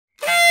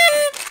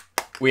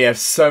We have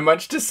so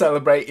much to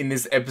celebrate in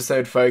this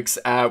episode, folks.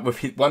 We've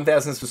hit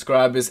 1,000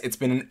 subscribers. It's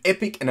been an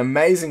epic and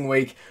amazing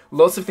week.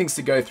 Lots of things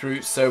to go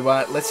through, so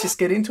let's just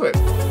get into it.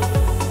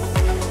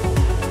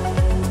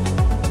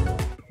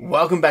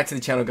 Welcome back to the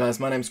channel, guys.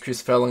 My name's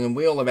CLFurlong, and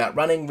we're all about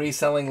running,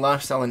 reselling,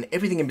 lifestyle, and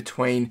everything in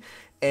between.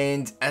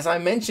 And as I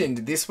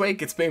mentioned, this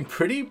week it's been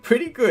pretty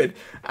good,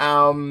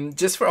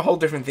 just for a whole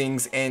different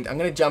things. And I'm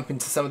going to jump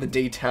into some of the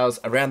details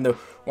around the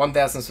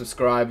 1,000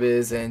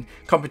 subscribers and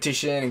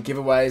competition and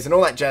giveaways and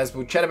all that jazz.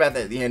 We'll chat about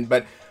that at the end.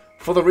 But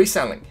for the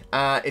reselling,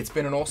 it's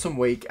been an awesome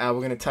week. We're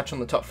going to touch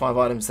on the top 5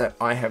 items that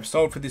I have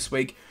sold for this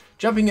week,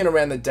 jumping in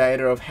around the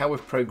data of how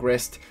we've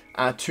progressed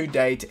to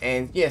date,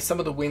 and yeah, some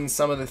of the wins,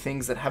 some of the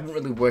things that haven't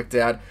really worked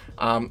out,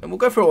 and we'll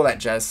go through all that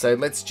jazz. So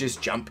let's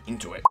just jump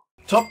into it.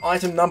 Top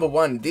item number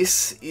 1.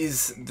 This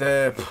is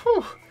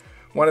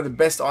one of the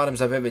best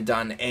items I've ever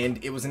done, and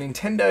it was a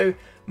Nintendo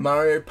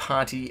Mario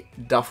Party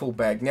duffel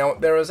bag. Now,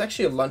 there was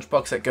actually a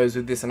lunchbox that goes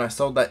with this, and I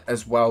sold that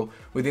as well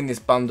within this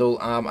bundle.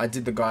 I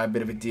did the guy a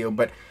bit of a deal,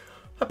 but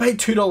I paid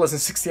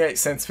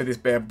 $2.68 for this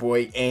bad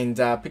boy, and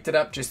picked it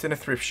up just in a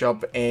thrift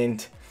shop,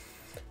 and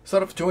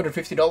sold it for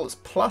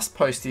 $250 plus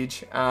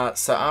postage.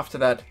 So after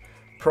that,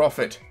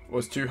 profit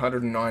was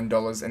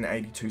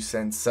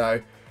 $209.82.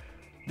 So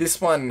this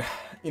one,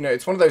 you know,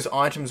 it's one of those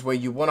items where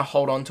you want to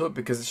hold on to it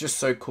because it's just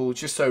so cool,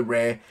 it's just so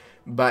rare.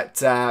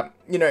 But,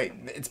 you know,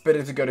 it's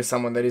better to go to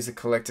someone that is a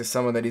collector,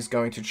 someone that is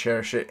going to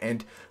cherish it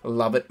and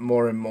love it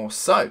more and more.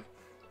 So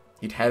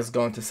it has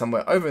gone to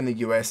somewhere over in the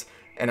US,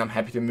 and I'm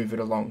happy to move it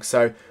along.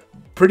 So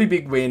pretty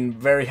big win,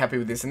 very happy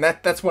with this. And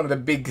that's one of the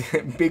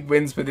big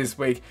wins for this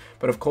week.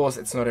 But of course,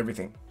 it's not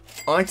everything.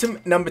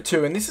 Item number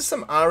 2, and this is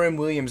some RM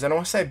Williams. And I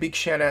want to say a big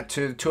shout out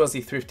to 2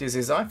 Aussie thrifters.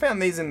 Is I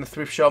found these in the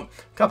thrift shop,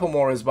 a couple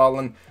more as well.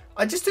 And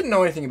I just didn't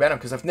know anything about them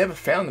because I've never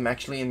found them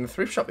actually in the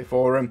thrift shop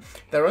before.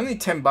 They're only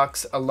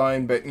 $10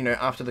 alone, but you know,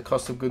 after the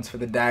cost of goods for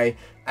the day,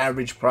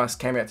 average price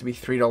came out to be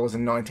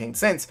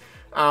 $3.19.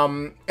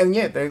 And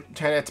yeah, they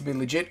turned out to be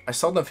legit. I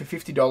sold them for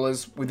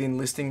 $50 within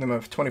listing them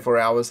of 24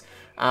 hours.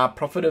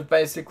 Profit of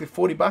basically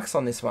 $40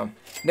 on this one.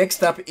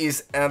 Next up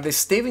is this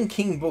Stephen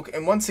King book,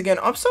 and once again,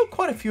 I've sold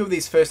quite a few of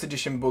these first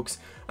edition books.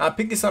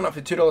 Picked this one up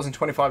for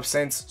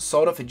 $2.25,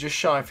 sold it for just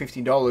shy of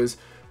 $50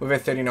 with a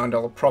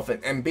 $39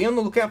 profit. And be on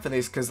the lookout for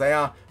these because they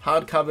are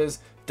hardcovers,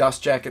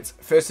 dust jackets,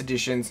 first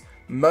editions.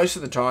 Most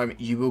of the time,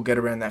 you will get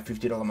around that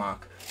 $50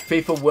 mark.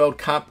 FIFA World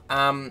Cup.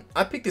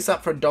 I picked this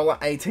up for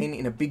 $1.18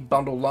 in a big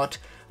bundle lot.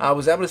 I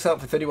was able to sell it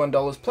for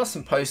 $31 plus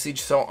some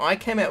postage, so I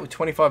came out with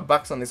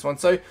 $25 on this one.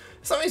 So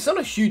it's not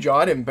a huge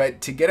item,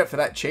 but to get it for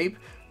that cheap,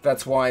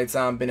 that's why it's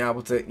been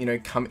able to, you know,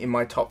 come in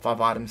my top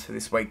 5 items for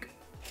this week.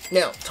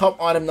 Now,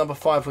 top item number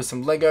 5 was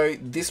some Lego.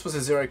 This was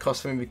a zero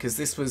cost for me because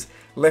this was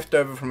left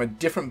over from a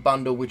different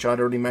bundle which I'd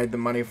already made the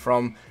money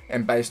from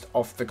and based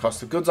off the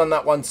cost of goods on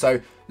that one. So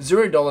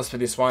 $0 for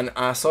this one.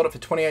 I sold it for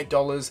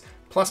 $28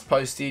 plus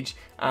postage.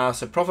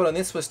 So profit on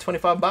this was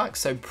 $25.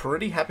 So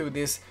pretty happy with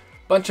this.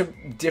 Bunch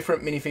of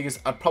different minifigures.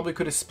 I probably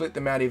could have split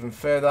them out even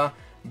further,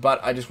 but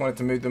I just wanted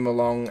to move them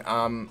along.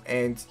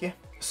 And yeah,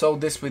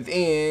 sold this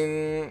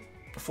within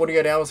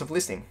 48 hours of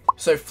listing.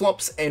 So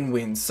flops and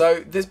wins.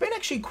 So there's been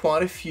actually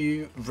quite a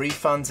few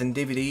refunds and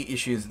DVD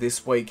issues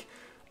this week,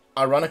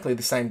 ironically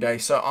the same day.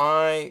 So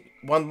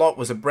one lot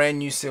was a brand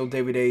new sealed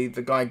DVD.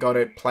 The guy got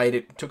it, played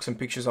it, took some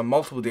pictures on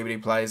multiple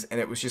DVD players, and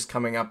it was just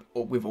coming up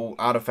with all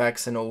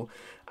artifacts and all,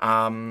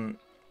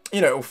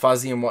 you know, all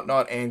fuzzy and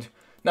whatnot, and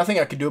nothing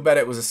I could do about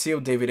it. It was a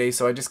sealed DVD,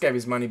 so I just gave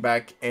his money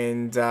back,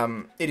 and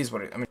it is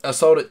what it is. I mean, I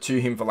sold it to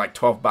him for like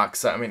 $12,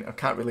 so I mean, I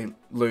can't really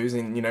lose.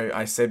 And you know,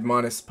 I said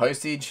minus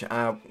postage,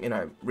 you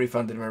know,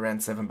 refunded him around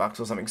 $7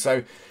 or something.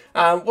 So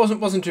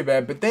wasn't too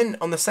bad. But then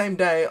on the same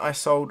day, I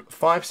sold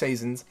 5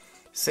 seasons.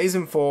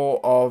 Season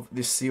 4 of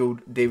this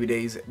sealed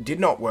DVDs did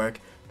not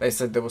work. They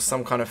said there was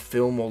some kind of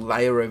film or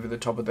layer over the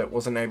top of that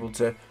wasn't able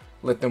to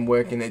let them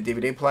work in their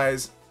DVD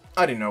players.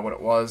 I didn't know what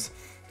it was.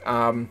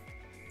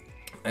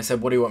 I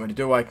said, what do you want me to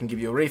do? I can give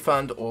you a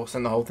refund or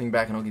send the whole thing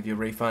back and I'll give you a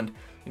refund.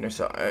 You know,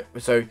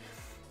 so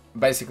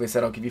basically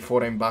said I'll give you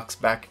 $14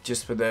 back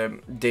just for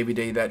the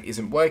DVD that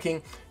isn't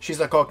working. She's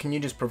like, oh, can you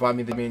just provide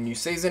me the new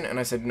season? And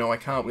I said, no, I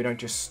can't. We don't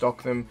just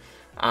stock them.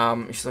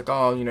 She's like,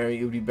 oh, you know,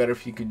 it would be better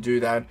if you could do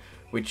that,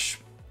 which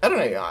I don't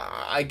know.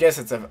 I guess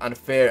it's an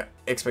unfair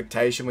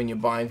expectation when you're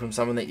buying from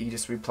someone that you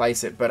just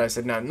replace it. But I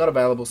said, no, not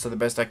available. So the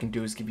best I can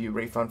do is give you a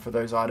refund for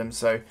those items.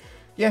 So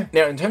yeah.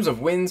 Now, in terms of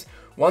wins,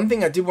 one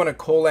thing I did want to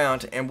call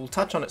out, and we'll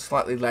touch on it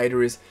slightly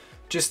later, is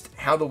just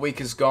how the week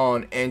has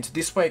gone. And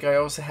this week, I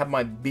also had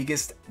my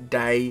biggest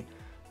day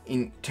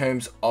in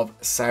terms of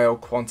sale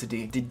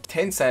quantity. Did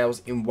 10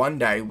 sales in one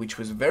day, which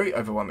was very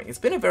overwhelming. It's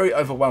been a very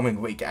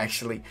overwhelming week,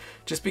 actually,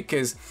 just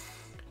because,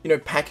 you know,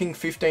 packing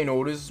 15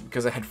 orders,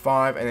 because I had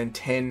 5 and then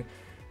 10,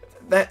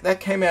 that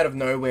came out of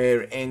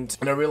nowhere. And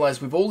I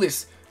realized with all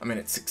this, I mean,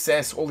 it's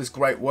success, all this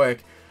great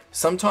work,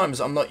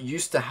 sometimes I'm not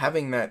used to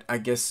having that, I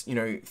guess, you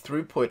know,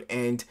 throughput,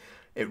 and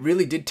it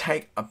really did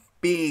take a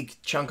big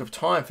chunk of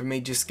time for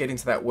me just get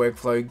into that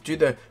workflow, do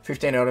the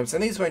 15 items.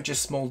 And these weren't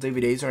just small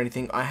DVDs or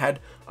anything. I had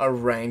a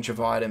range of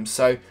items.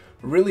 So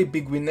really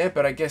big win there.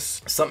 But I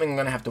guess something I'm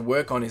going to have to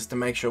work on is to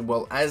make sure,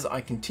 well, as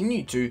I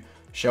continue to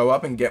show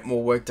up and get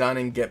more work done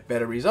and get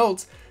better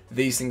results,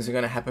 these things are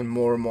going to happen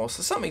more and more.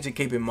 So something to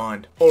keep in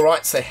mind. All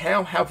right, so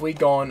how have we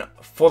gone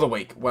for the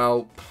week?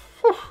 Well,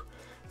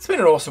 it's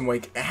been an awesome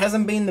week. It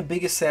hasn't been the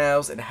biggest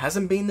sales. It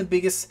hasn't been the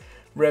biggest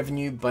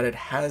revenue, but it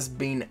has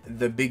been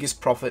the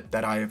biggest profit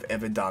that I have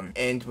ever done.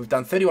 And we've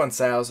done 31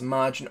 sales,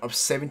 margin of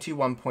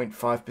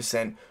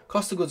 71.5%,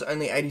 cost of goods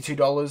only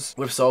 $82.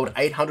 We've sold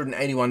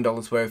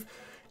 $881 worth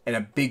and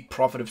a big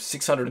profit of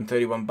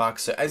 631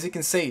 bucks. So as you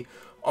can see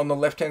on the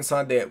left hand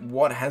side there,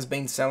 what has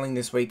been selling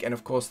this week, and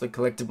of course the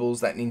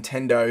collectibles, that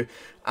Nintendo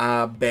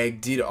bag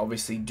did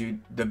obviously do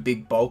the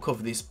big bulk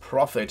of this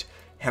profit.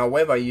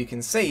 However, you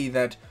can see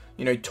that,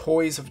 you know,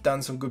 toys have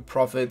done some good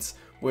profits.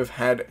 We've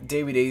had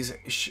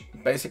DVDs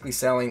basically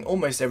selling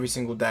almost every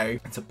single day.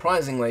 And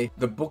surprisingly,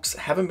 the books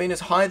haven't been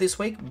as high this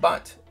week,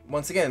 but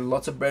once again,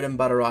 lots of bread and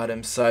butter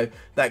items. So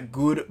that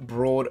good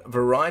broad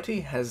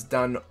variety has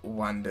done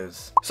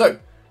wonders. So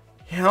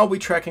how are we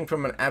tracking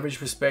from an average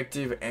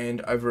perspective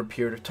and over a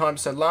period of time?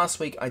 So last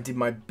week I did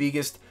my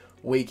biggest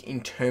week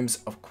in terms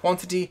of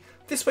quantity.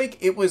 This week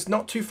it was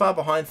not too far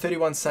behind,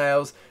 31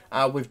 sales.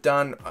 We've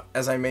done,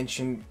 as I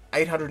mentioned,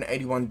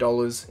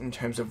 $881 in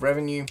terms of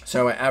revenue.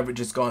 So our average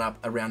has gone up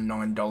around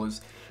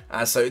 $9.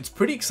 So it's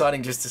pretty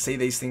exciting just to see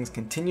these things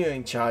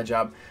continuing to charge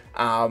up.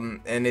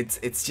 And it's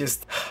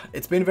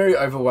been very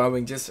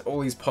overwhelming, just all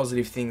these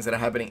positive things that are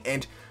happening.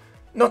 And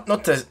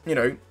not to, you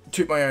know,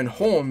 toot my own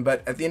horn,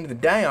 but at the end of the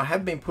day, I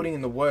have been putting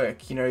in the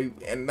work, you know,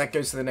 and that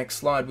goes to the next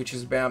slide, which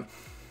is about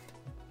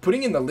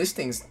putting in the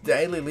listings,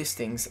 daily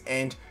listings.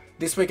 And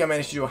this week I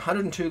managed to do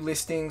 102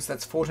 listings.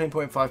 That's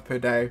 14.5 per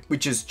day,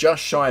 which is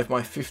just shy of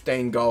my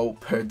 15 goal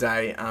per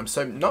day.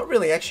 So not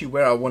really actually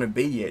where I want to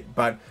be yet,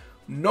 but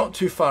not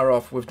too far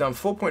off. We've done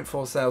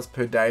 4.4 sales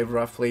per day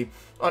roughly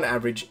on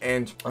average.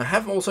 And I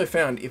have also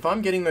found if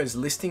I'm getting those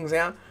listings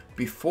out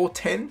before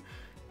 10,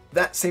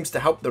 that seems to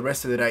help the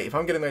rest of the day. If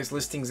I'm getting those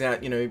listings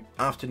out, you know,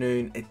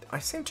 afternoon, I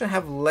seem to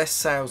have less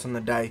sales on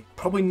the day.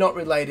 Probably not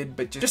related,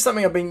 but just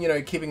something I've been, you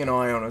know, keeping an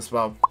eye on as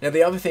well. Now,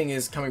 the other thing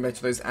is, coming back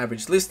to those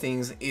average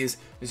listings, is,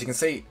 as you can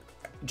see,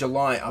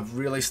 July, I've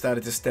really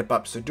started to step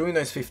up. So doing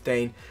those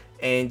 15,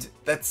 and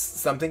that's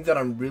something that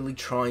I'm really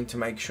trying to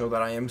make sure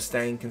that I am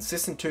staying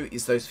consistent to,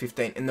 is those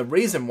 15. And the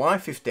reason why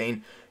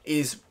 15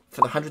 is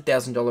for the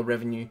 $100,000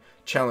 revenue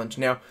challenge.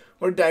 Now,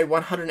 what a day,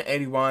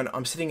 181.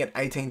 I'm sitting at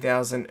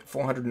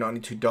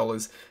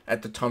 $18,492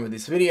 at the time of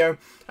this video.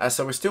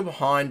 So we're still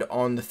behind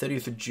on the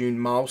 30th of June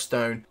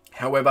milestone.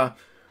 However,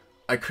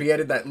 I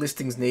created that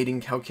listings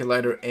needing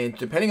calculator, and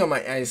depending on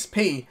my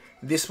ASP,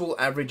 this will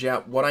average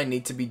out what I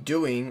need to be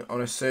doing on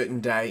a certain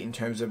day in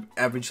terms of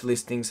average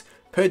listings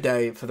per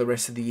day for the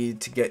rest of the year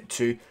to get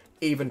to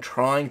even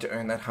trying to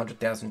earn that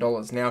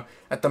 $100,000. Now,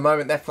 at the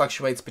moment, that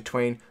fluctuates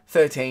between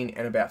 13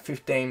 and about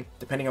 15,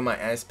 depending on my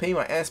ASP.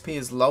 My ASP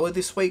is lower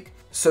this week,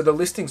 so the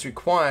listings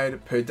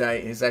required per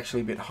day is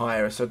actually a bit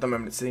higher. So at the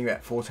moment, it's sitting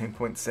at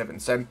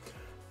 14.7. So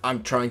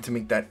I'm trying to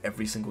meet that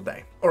every single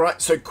day. All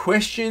right, so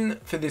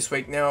question for this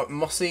week. Now,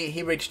 Mossy,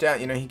 he reached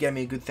out, you know, he gave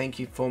me a good thank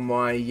you for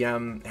my,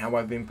 how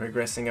I've been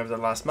progressing over the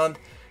last month.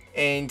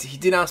 And he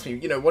did ask me,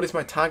 you know, what is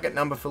my target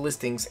number for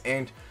listings?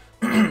 And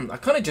I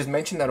kind of just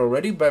mentioned that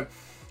already, but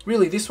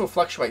really, this will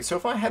fluctuate. So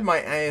if I had my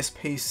ASP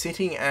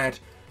sitting at,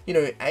 you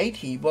know,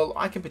 80, well,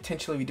 I could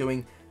potentially be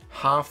doing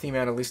half the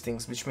amount of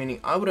listings, which meaning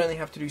I would only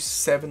have to do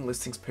 7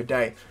 listings per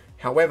day.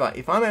 However,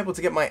 if I'm able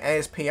to get my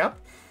ASP up,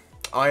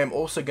 I am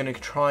also going to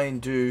try and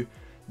do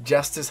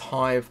just as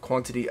high of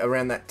quantity,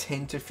 around that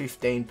 10 to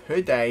 15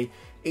 per day,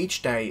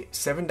 each day,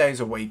 7 days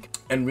a week,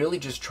 and really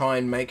just try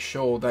and make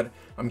sure that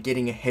I'm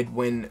getting ahead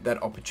when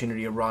that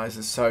opportunity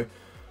arises. So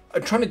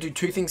I'm trying to do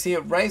 2 things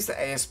here, raise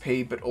the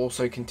ASP, but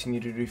also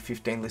continue to do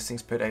 15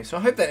 listings per day. So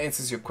I hope that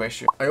answers your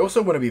question. I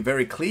also want to be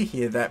very clear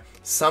here that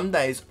some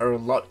days are a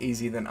lot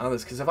easier than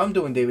others, because if I'm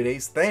doing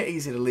DVDs, they're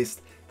easy to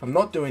list. If I'm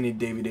not doing any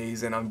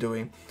DVDs and I'm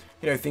doing,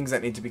 you know, things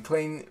that need to be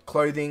clean,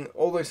 clothing,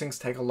 all those things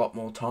take a lot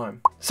more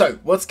time. So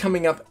what's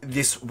coming up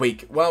this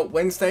week? Well,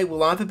 Wednesday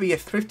will either be a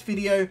thrift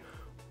video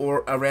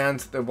or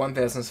around the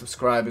 1,000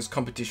 subscribers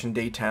competition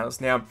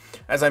details. Now,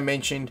 as I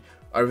mentioned,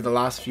 over the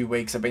last few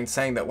weeks, I've been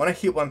saying that when I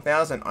hit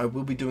 1,000, I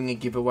will be doing a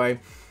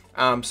giveaway.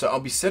 So I'll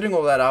be setting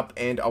all that up,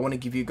 and I want to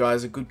give you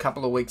guys a good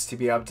couple of weeks to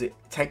be able to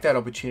take that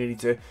opportunity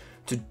to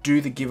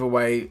do the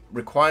giveaway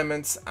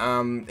requirements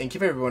and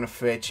give everyone a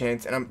fair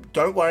chance. And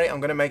don't worry, I'm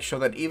going to make sure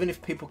that even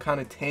if people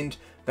can't attend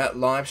that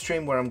live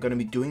stream where I'm going to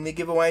be doing the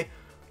giveaway,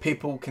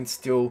 people can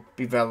still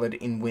be valid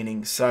in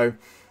winning. So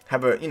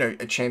have a, you know,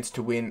 a chance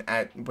to win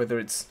at whether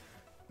it's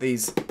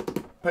these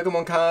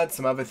Pokemon cards,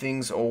 some other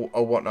things, or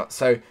whatnot.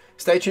 So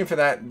stay tuned for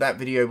that. That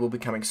video will be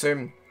coming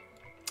soon.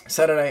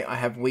 Saturday, I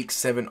have week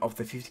 7 of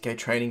the 50k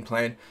training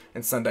plan,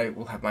 and Sunday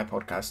we'll have my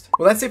podcast.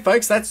 Well, that's it,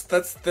 folks. That's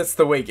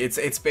the week.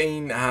 It's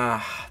been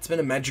a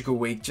magical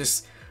week.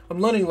 Just I'm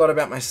learning a lot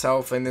about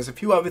myself, and there's a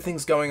few other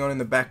things going on in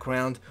the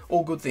background,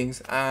 all good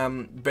things,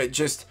 but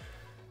just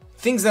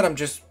things that I'm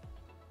just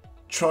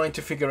trying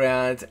to figure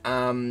out,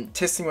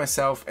 testing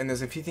myself, and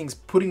there's a few things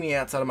putting me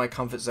outside of my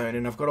comfort zone,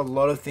 and I've got a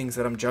lot of things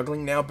that I'm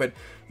juggling now. But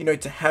you know,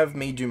 to have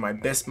me do my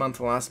best month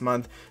last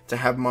month, to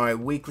have my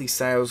weekly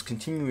sales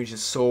continuing to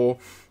soar,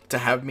 to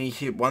have me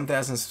hit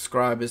 1,000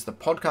 subscribers, the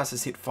podcast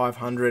has hit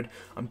 500,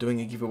 I'm doing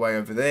a giveaway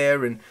over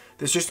there, and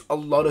there's just a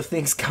lot of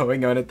things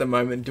going on at the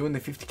moment, doing the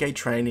 50k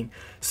training.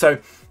 So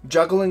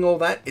juggling all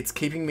that, it's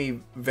keeping me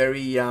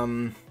very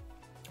on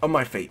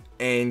my feet,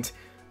 and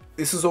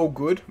this is all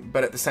good,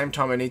 but at the same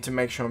time I need to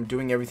make sure I'm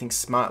doing everything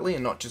smartly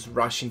and not just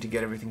rushing to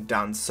get everything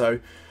done. So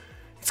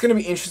it's going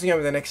to be interesting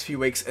over the next few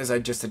weeks as I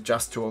just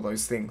adjust to all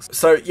those things.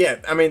 So yeah,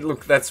 I mean,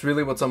 look, that's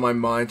really what's on my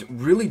mind.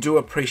 Really do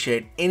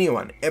appreciate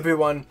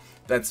everyone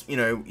that's, you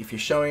know, if you're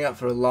showing up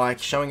for a like,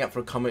 showing up for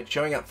a comment,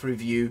 showing up for a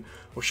review,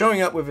 or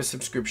showing up with a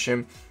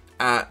subscription.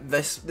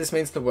 This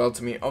means the world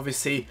to me.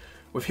 Obviously,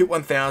 we've hit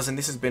 1,000.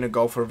 This has been a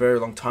goal for a very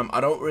long time.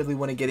 I don't really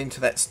want to get into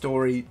that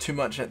story too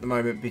much at the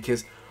moment,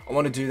 because I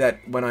want to do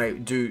that when I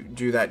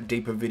do that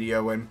deeper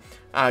video and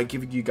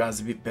give you guys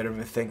a bit better of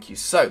a thank you.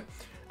 So,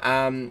 yeah,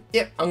 I'm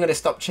going to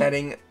stop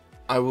chatting.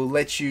 I will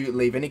let you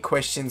leave any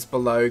questions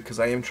below, because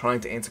I am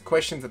trying to answer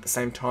questions at the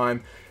same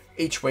time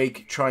each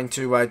week, trying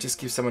to just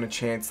give someone a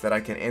chance that I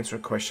can answer a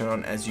question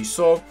on, as you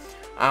saw.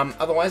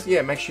 Otherwise,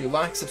 yeah, make sure you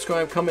like,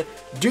 subscribe, comment,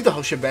 do the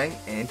whole shebang,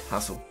 and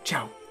hustle.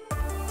 Ciao.